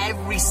emptied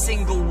every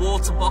single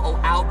water bottle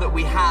out that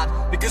we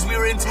had because we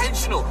were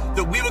intentional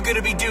that we were going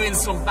to be doing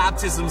some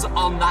baptisms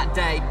on that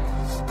day.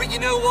 But you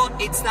know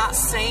what? It's that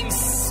same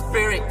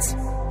spirit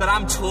that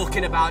I'm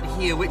talking about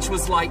here, which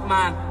was like,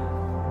 man,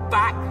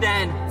 back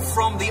then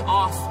from the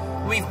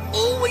off, we've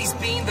always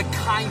been the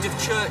kind of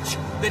church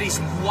that is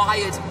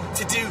wired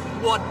to do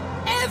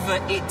whatever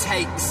it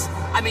takes.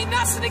 I mean,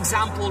 that's an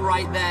example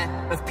right there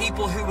of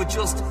people who were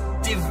just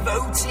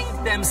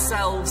devoting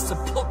themselves to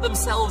put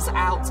themselves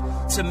out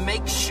to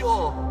make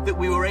sure that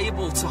we were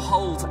able to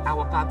hold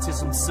our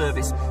baptism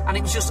service. And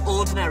it was just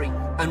ordinary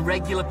and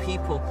regular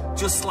people,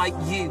 just like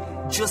you,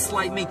 just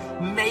like me,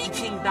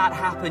 making that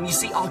happen. You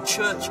see, our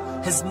church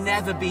has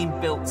never been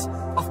built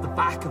off the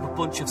back of a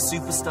bunch of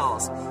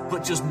superstars,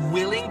 but just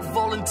willing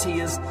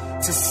volunteers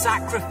to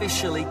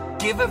sacrificially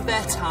give of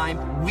their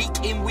time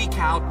week in, week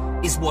out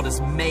is what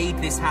has made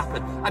this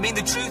happen. I mean,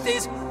 the truth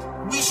is,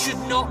 we should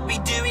not be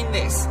doing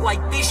this.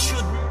 Like, this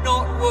should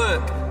not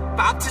work.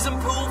 Baptism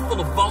pool full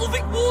of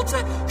Volvic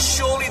water,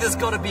 surely there's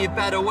got to be a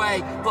better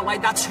way. But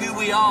like, that's who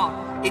we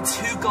are. It's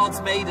who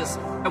God's made us.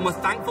 And we're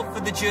thankful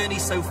for the journey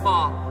so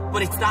far.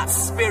 But it's that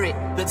spirit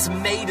that's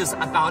made us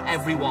about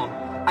everyone.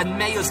 And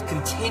may us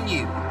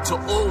continue to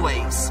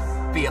always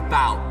be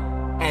about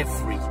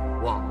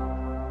everyone.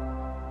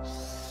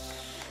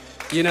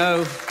 You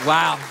know,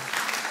 wow.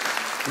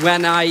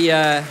 When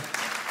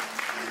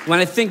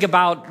I think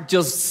about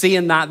just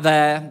seeing that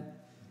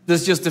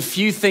there's just a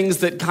few things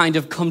that kind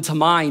of come to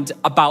mind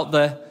about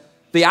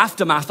the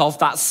aftermath of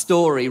that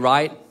story,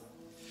 right?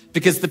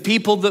 Because the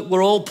people that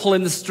were all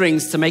pulling the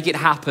strings to make it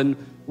happen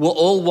were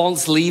all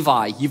once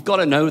Levi. You've got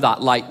to know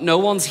that. Like, no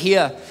one's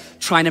here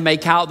trying to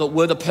make out that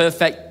we're the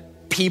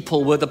perfect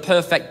people, we're the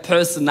perfect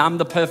person, I'm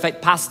the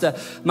perfect pastor.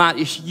 Man,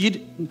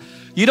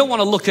 you don't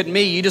want to look at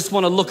me, you just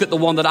want to look at the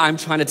one that I'm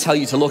trying to tell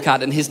you to look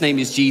at, and his name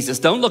is Jesus.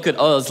 Don't look at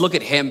us, look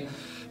at him,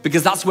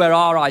 because that's where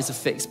our eyes are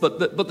fixed.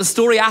 But the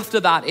story after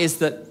that is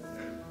that,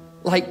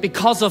 like,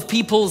 because of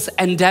people's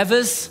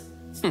endeavors,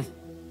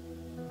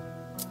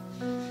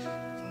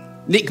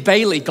 Nick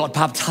Bailey got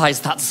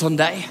baptized that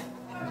Sunday.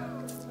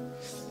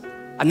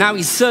 And now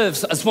he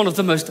serves as one of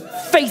the most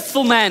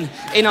faithful men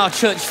in our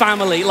church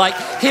family. Like,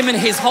 him and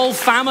his whole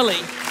family,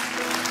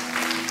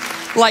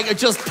 like, are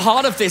just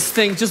part of this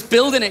thing, just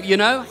building it, you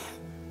know?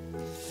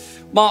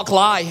 Mark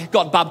Lai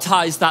got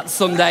baptized that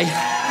Sunday.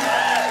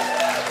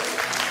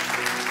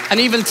 And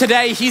even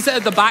today, he's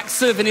at the back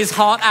serving his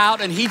heart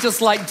out, and he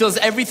just like does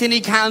everything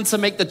he can to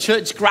make the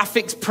church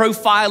graphics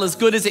profile as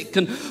good as it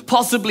can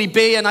possibly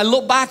be. And I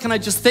look back and I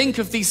just think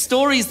of these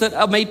stories that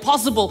are made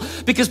possible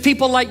because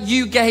people like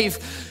you gave.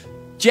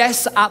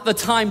 Jess, at the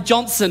time,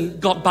 Johnson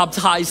got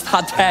baptized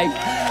that day.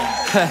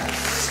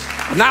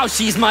 Now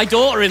she's my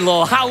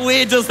daughter-in-law. How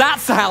weird does that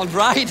sound,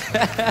 right?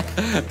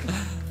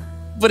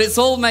 But it's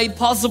all made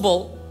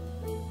possible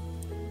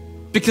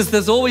because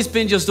there's always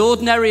been just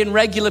ordinary and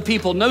regular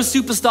people, no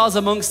superstars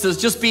amongst us,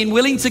 just being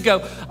willing to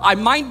go, I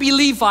might be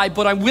Levi,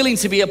 but I'm willing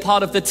to be a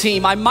part of the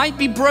team. I might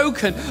be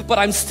broken, but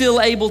I'm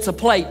still able to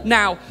play.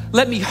 Now,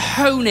 let me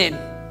hone in.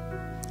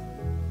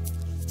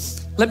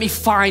 Let me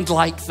find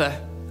like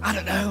I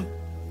don't know,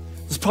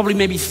 there's probably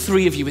maybe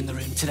 3 of you in the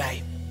room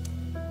today,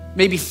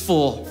 maybe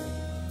 4.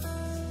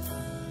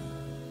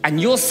 And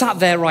you're sat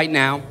there right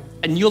now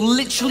and you're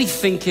literally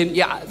thinking,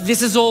 yeah,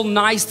 this is all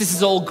nice, this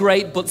is all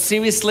great, but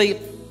seriously,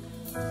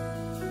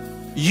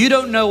 you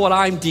don't know what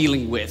I'm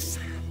dealing with.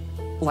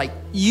 Like,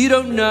 you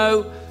don't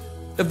know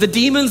of the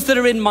demons that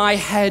are in my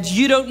head.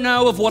 You don't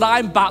know of what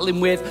I'm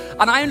battling with.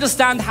 And I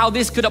understand how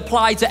this could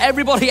apply to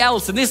everybody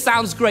else. And this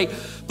sounds great,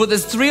 but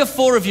there's 3 or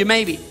 4 of you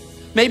maybe.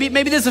 Maybe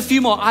there's a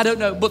few more, I don't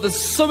know. But there's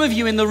some of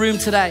you in the room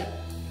today.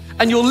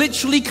 And you're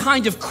literally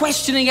kind of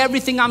questioning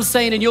everything I'm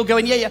saying. And you're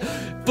going, yeah.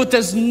 But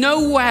there's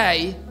no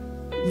way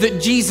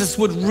that Jesus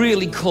would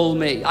really call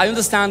me. I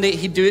understand it.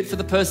 He'd do it for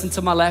the person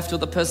to my left or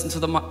the person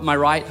to my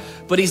right,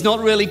 but he's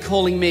not really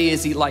calling me.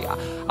 Is he? Like,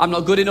 I'm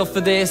not good enough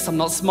for this. I'm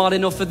not smart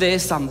enough for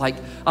this. I'm like,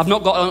 I've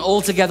not got an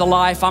altogether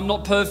life. I'm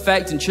not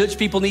perfect, and church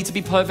people need to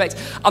be perfect.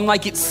 I'm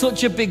like, it's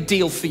such a big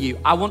deal for you.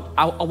 I want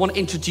to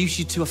introduce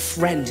you to a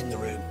friend in the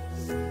room.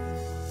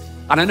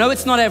 And I know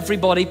it's not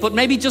everybody, but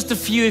maybe just a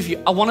few of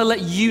you. I want to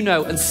let you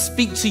know and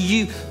speak to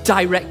you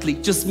directly,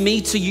 just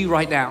me to you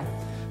right now.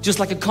 Just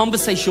like a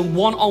conversation,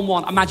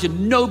 one-on-one.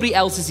 Imagine nobody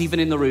else is even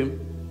in the room.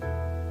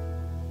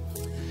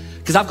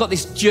 Because I've got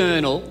this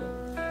journal,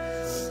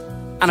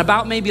 and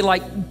about maybe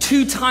like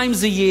 2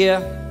 times a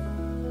year,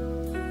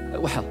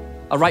 well,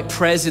 I write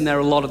prayers in there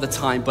a lot of the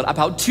time, but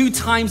about 2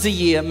 times a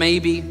year,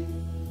 maybe,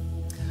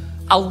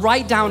 I'll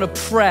write down a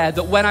prayer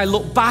that when I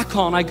look back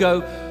on, I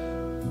go,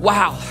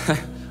 wow,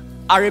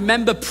 I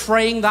remember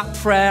praying that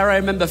prayer. I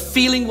remember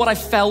feeling what I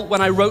felt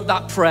when I wrote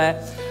that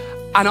prayer.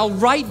 And I'll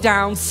write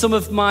down some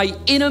of my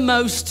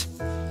innermost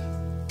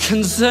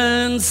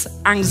concerns,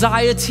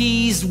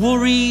 anxieties,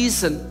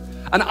 worries, and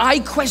And I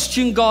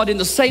question God in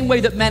the same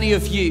way that many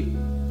of you.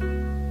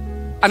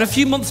 And a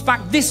few months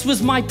back, this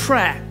was my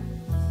prayer.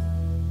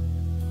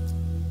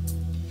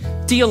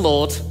 Dear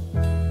Lord,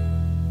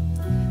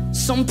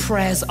 some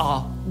prayers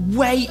are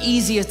way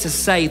easier to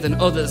say than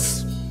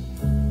others.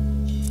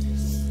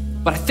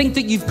 But I think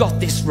that you've got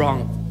this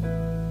wrong.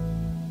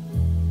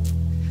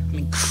 I'm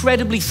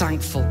incredibly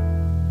thankful,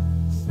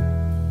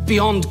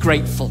 beyond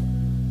grateful,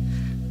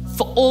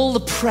 for all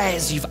the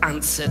prayers you've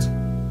answered.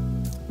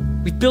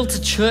 We built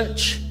a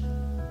church.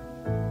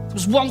 It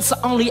was once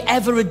only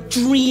ever a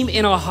dream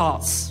in our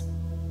hearts.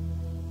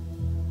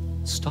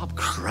 Stop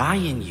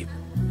crying, you.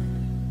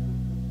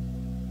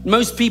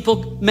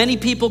 Many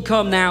people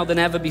come now than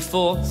ever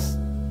before.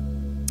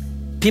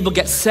 People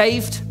get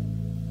saved.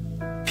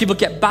 People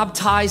get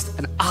baptized,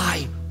 and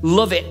I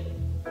love it.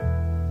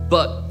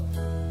 But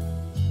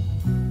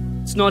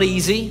it's not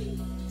easy.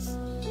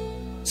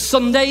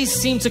 Sundays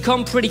seem to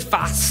come pretty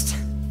fast.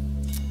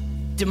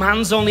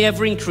 Demands only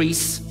ever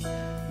increase.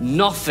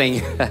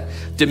 Nothing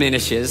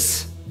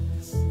diminishes.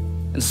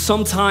 And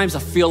sometimes I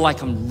feel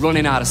like I'm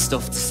running out of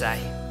stuff to say.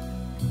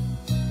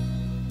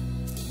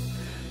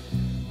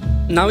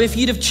 Now, if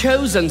you'd have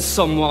chosen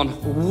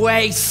someone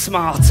way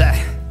smarter,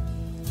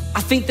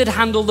 I think they'd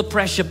handle the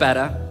pressure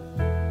better.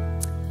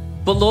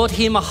 But Lord,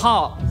 hear my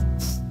heart.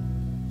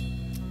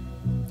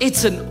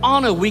 It's an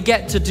honor we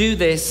get to do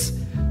this,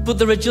 but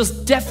there are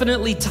just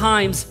definitely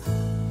times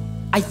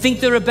I think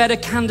there are better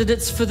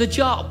candidates for the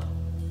job.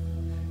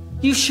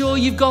 You sure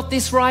you've got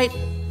this right?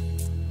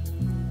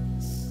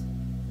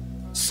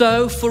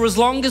 So, for as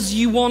long as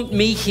you want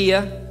me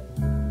here,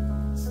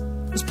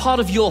 as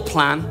part of your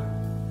plan,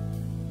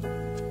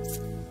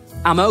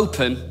 I'm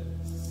open,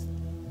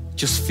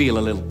 just feel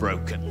a little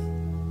broken.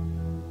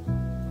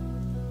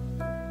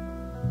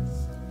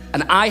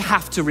 And I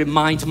have to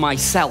remind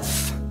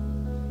myself.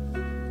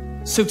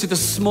 So to the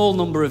small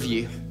number of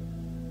you,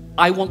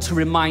 I want to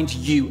remind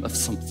you of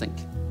something.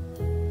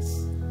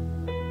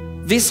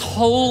 This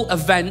whole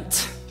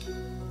event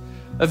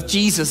of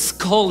Jesus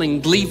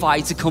calling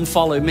Levi to come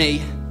follow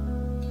me,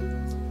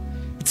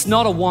 it's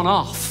not a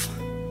one-off.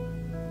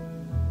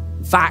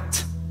 In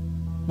fact,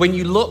 when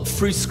you look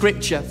through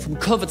scripture from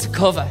cover to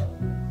cover,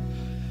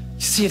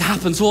 you see it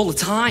happens all the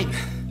time.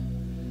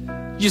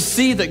 You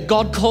see that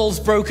God calls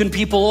broken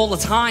people all the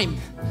time.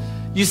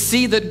 You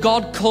see that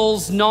God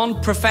calls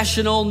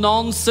non-professional,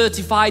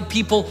 non-certified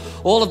people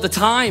all of the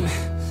time.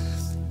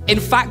 In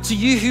fact, to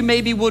you who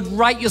maybe would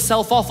write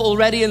yourself off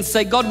already and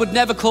say, God would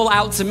never call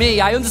out to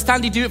me. I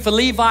understand he'd do it for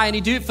Levi and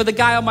he'd do it for the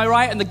guy on my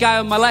right and the guy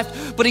on my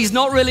left, but he's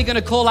not really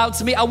gonna call out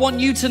to me. I want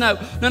you to know,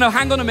 no,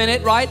 hang on a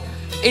minute, right?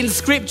 In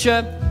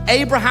scripture,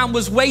 Abraham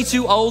was way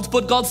too old,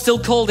 but God still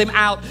called him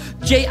out.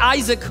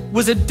 Isaac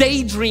was a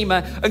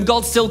daydreamer, and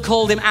God still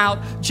called him out.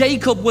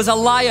 Jacob was a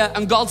liar,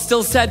 and God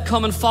still said,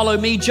 come and follow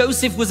me.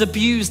 Joseph was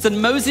abused,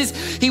 and Moses,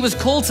 he was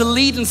called to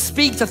lead and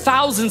speak to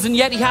thousands, and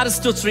yet he had a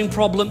stuttering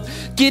problem.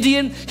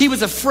 Gideon, he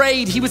was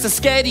afraid. He was a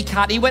scaredy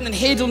cat. He went and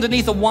hid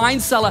underneath a wine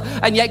cellar,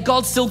 and yet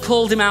God still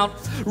called him out.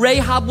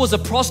 Rahab was a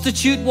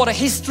prostitute. What a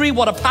history,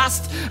 what a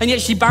past, and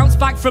yet she bounced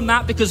back from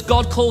that because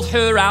God called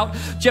her out.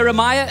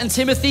 Jeremiah and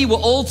Timothy were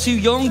all too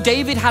young.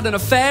 David had an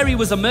affair, he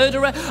was a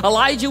murderer.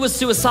 Elijah was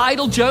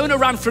suicidal. Jonah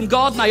ran from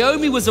God.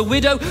 Naomi was a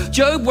widow.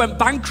 Job went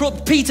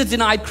bankrupt. Peter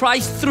denied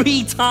Christ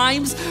 3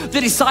 times. The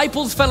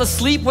disciples fell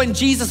asleep when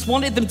Jesus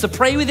wanted them to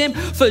pray with him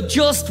for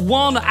just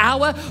 1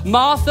 hour.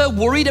 Martha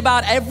worried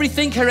about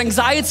everything. Her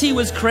anxiety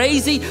was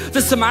crazy.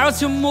 The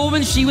Samaritan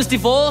woman, she was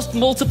divorced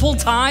multiple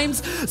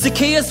times.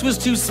 Zacchaeus was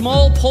too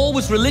small. Paul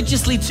was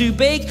religiously too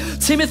big.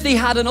 Timothy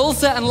had an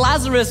ulcer, and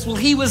Lazarus, well,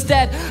 he was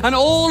dead. And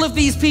all of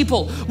these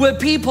people were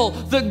people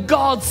that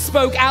God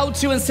spoke out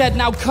to and said,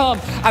 now come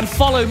and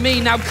follow me.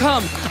 Now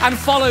come and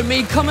follow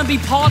me. Come and be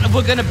part of,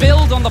 we're going to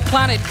build on the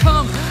planet.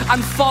 Come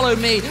and follow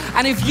me.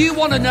 And if you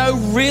want to know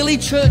really,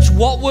 church,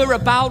 what we're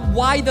about,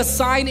 why the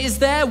sign is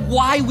there,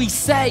 why we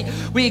say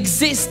we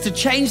exist to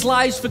change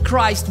lives for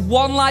Christ,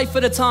 one life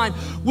at a time,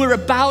 we're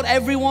about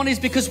everyone, is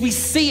because we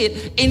see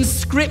it in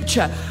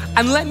scripture.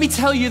 And let me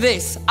tell you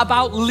this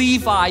about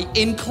Levi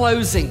in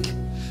closing.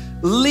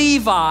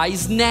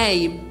 Levi's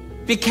name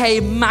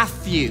became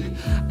Matthew,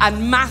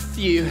 and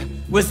Matthew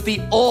was the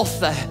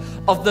author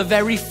of the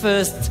very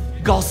first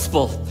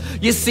gospel.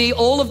 You see,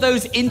 all of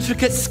those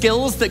intricate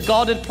skills that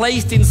God had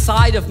placed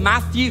inside of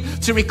Matthew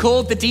to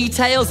record the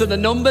details and the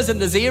numbers and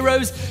the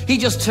zeros, he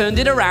just turned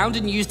it around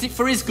and used it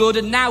for his good,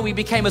 and now he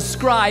became a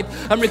scribe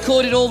and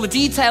recorded all the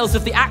details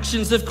of the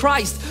actions of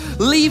Christ.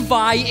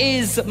 Levi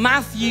is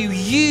Matthew.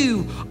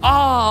 You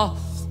are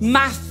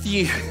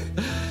Matthew.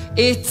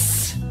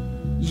 It's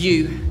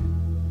you.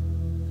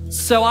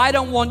 So I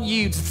don't want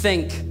you to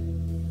think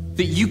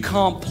that you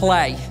can't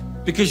play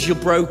because you're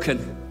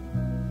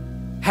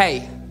broken.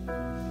 Hey,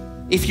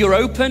 if you're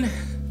open,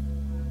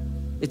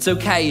 it's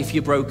okay if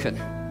you're broken.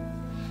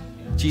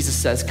 Jesus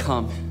says,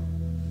 come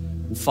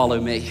and follow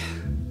me.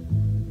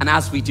 And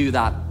as we do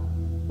that,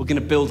 we're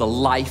gonna build a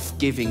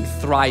life-giving,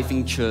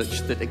 thriving church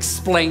that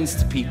explains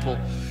to people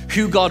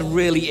who God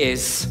really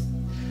is.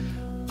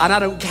 And I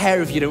don't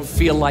care if you don't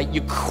feel like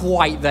you're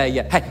quite there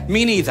yet. Hey,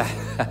 me neither.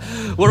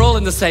 We're all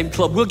in the same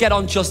club. We'll get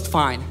on just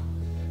fine.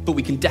 But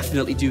we can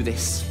definitely do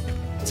this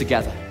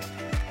together.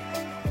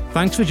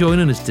 Thanks for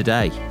joining us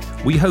today.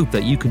 We hope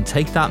that you can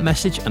take that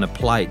message and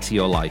apply it to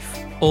your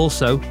life.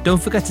 Also,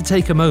 don't forget to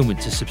take a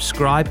moment to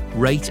subscribe,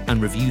 rate,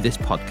 and review this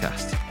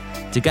podcast.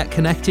 To get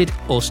connected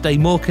or stay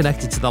more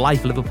connected to the life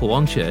of Liverpool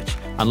One Church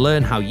and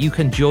learn how you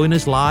can join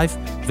us live,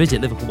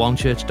 visit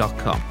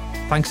liverpoolonechurch.com.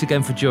 Thanks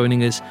again for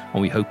joining us,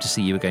 and we hope to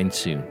see you again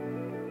soon.